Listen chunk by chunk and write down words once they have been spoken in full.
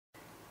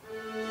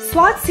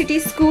Swat city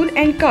school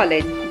and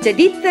college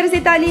जदीद तर्ज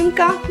तालीम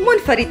का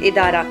मुनफरिद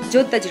इदारा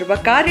जो तजुर्बा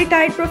कार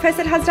रिटायर्ड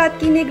प्रोफेसर हजरात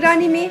की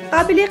निगरानी में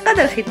काबिल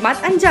कदर खिदमत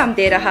अंजाम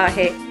दे रहा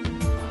है।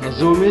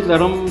 उम्मीद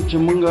लरम چې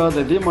موږ د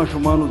دې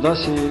ماشومانو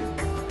داسې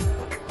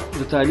د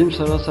تعلیم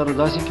سره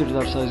داسې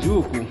کردار سازي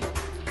وکړو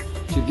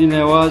چې دوی نه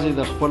یوازې د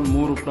خپل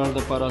مور او پلار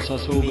دپاره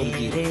اساسه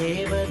وګرځي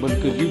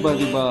بلکې دوی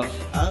باندې به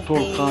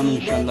ټول قام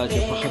انشاءالله چې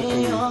فخر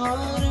کوي۔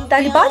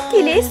 तालिबात के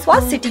लिए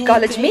स्वात सिटी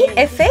कॉलेज में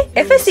FA,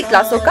 FSC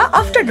क्लासों का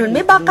आफ्टरनून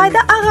में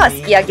बाकायदा आगाज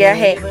किया गया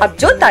है। अब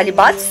जो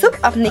तालिबात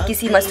सुबह अपने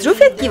किसी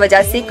मसरूफियत की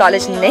वजह से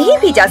कॉलेज नहीं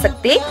भी जा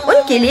सकते,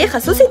 उनके लिए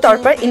खसूसी तौर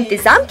पर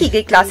इंतजाम की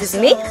गई क्लासेस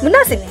में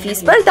मुनासिब फीस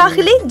पर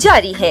दाखिले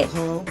जारी हैं।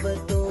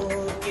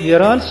 We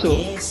are also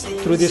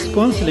through this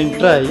counseling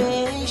drive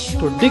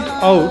to dig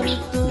out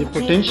the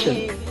potential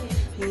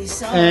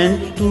and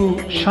to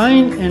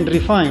shine and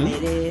refine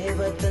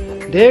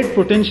that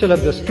potential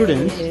of the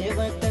students,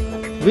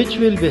 which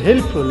will be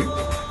helpful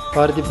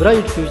for the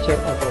bright future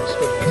of our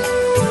students.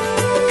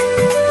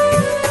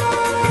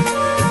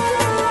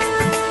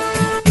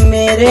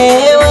 मेरे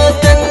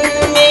वतन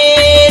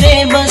मेरे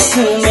बस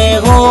में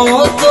हो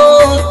तो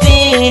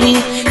तेरी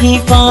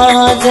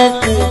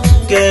हिफाजत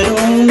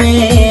करूं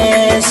मैं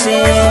ऐसे।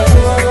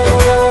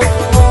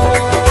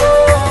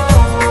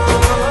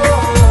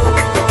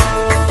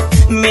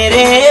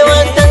 मेरे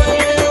वतन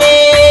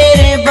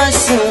मेरे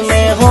बस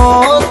में हो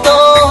तो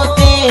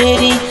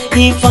तेरी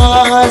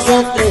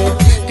हिफाजत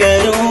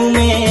करूं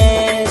मैं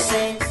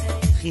ऐसे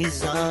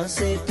खिज़ा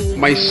से।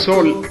 My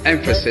sole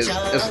emphasis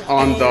is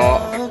on the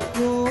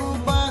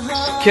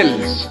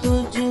skills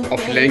of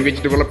language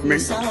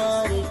development,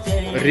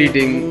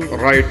 reading,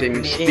 writing,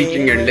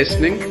 speaking and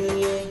listening,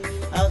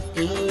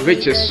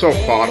 which is so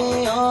far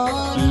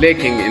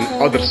lacking in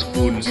other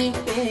schools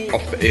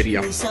of the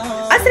area.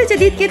 असर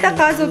जदीद के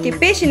तकाज़ों के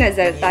पेश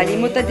नज़र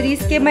तालीम और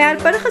तदरीस के मयार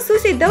पर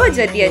ख़ुसूसी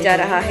तवज्जो दिया जा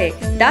रहा है।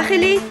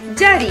 दाखिले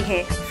जारी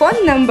हैं। Phone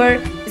number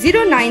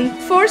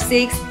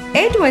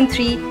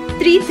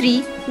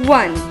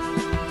 09468133331।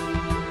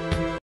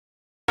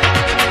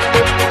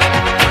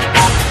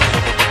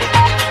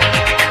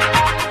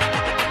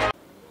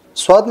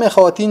 स्वात में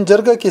ख़वातीन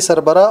जरगा के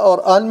सरबरा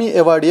और आलमी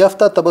एवार्ड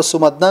याफ्ता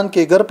तबस्सुम अदनान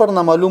के घर पर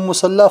नामालूम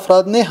मुसल्लह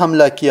अफराद ने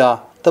हमला किया।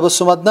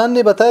 तबस्सुम अदनान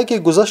ने बताया कि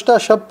गुज़श्ता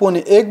शब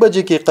 1:15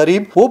 बजे के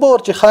करीब वो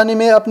बावर्ची खाने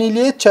में अपने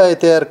लिए चाय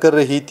तैयार कर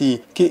रही थी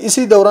कि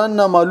इसी दौरान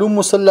नामालूम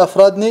मुसल्लह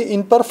अफराद ने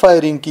इन पर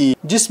फायरिंग की,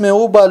 जिसमें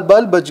वो बाल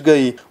बाल बच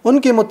गई।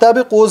 उनके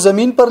मुताबिक वो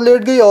ज़मीन पर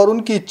लेट गई और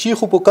उनकी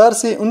चीख पुकार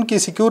से उनकी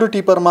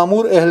सिक्योरिटी पर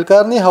मामूर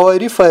एहलकार ने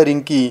हवाई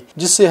फायरिंग की,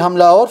 जिससे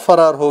हमला और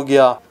फरार हो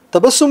गया।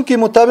 तबस्सुम के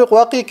मुताबिक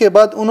वाक़े के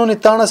बाद उन्होंने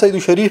ताना सईद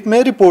शरीफ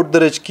में रिपोर्ट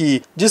दर्ज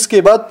की,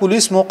 जिसके बाद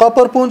पुलिस मौका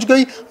पर पहुंच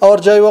गई और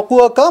जाए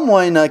वक़ुआ का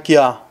मुआयना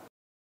किया।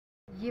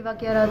 ये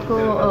वाक़या रात को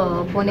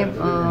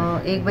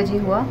 1:15 बजे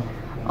हुआ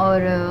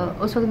और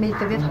उस वक्त मेरी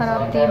तबीयत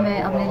ख़राब थी।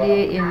 मैं अपने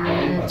लिए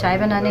चाय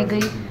बनाने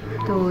गई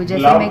तो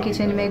जैसे मैं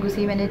किचन में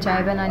घुसी, मैंने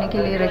चाय बनाने के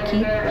लिए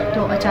रखी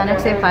तो अचानक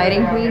से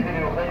फायरिंग हुई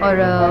और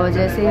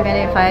जैसे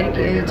मैंने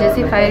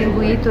जैसे फायरिंग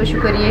हुई तो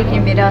शुक्र ये कि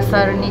मेरा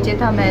सर नीचे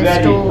था, मैं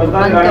स्टोव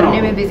बंद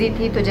करने में बिज़ी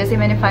थी। तो जैसे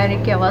मैंने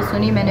फायरिंग की आवाज़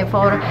सुनी, मैंने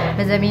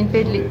फ़ौरन ज़मीन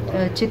पे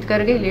चित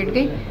कर गई, लेट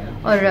गई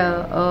और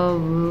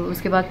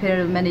उसके बाद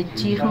फिर मैंने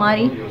चीख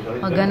मारी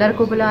और गनर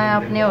को बुलाया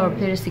अपने और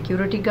फिर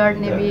सिक्योरिटी गार्ड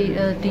ने भी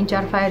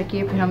 3-4 फायर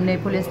किए। फिर हमने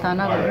पुलिस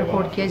थाना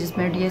रिपोर्ट किया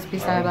जिसमें DSP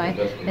साहब आए,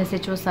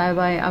 SHO साहब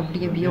आए, अब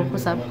DBO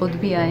साहब खुद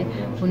भी आए,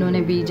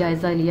 उन्होंने भी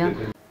जायज़ा लिया।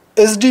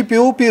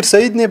 SDPO पीर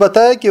सईद ने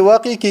बताया कि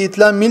वाक़े की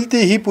इत्तला मिलते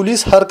ही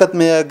पुलिस हरकत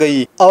में आ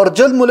गई और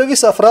जल्द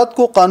मुलविस अफराद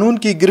को कानून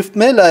की गिरफ्त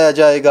में लाया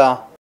जाएगा।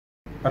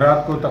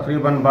 रात को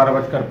तकरीबन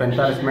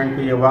 12:45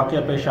 पे ये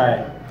वाक़या पेश आया।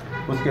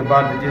 उसके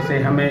बाद जैसे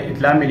हमें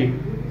इत्तला मिली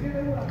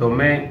तो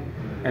मैं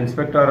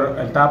इंस्पेक्टर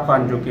अल्ताफ़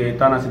खान जो कि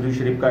ताना सईद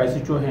शरीफ का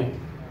SHO हैं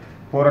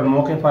फ़ौरन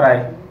मौके पर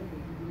आए।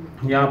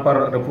 यहाँ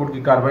पर रिपोर्ट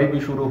की कार्रवाई भी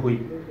शुरू हुई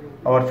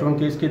और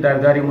चूँकि इसकी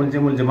दावेदारी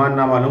मुलज़िमान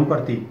नामालूम पर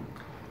थी,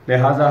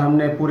 लिहाजा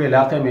हमने पूरे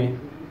इलाके में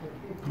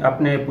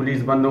अपने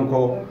पुलिस बंदों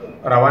को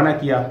रवाना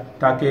किया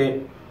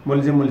ताकि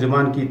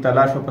मुलज़िमान की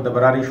तलाश व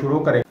पदबरारी शुरू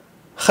करें।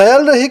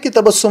 ख्याल रहे कि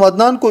तबस्सुम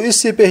अदनान को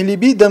इससे पहले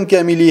भी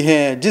धमकियां मिली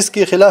हैं,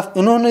 जिसके खिलाफ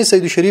उन्होंने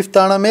सईद शरीफ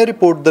थाना में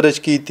रिपोर्ट दर्ज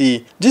की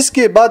थी,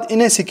 जिसके बाद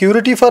इन्हें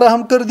सिक्योरिटी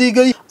फराहम कर दी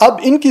गई। अब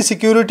इनकी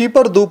सिक्योरिटी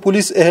पर 2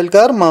 पुलिस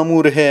एहलकार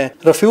मामूर है।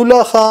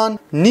 Rafiullah Khan,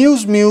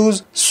 news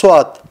muse,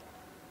 Swat.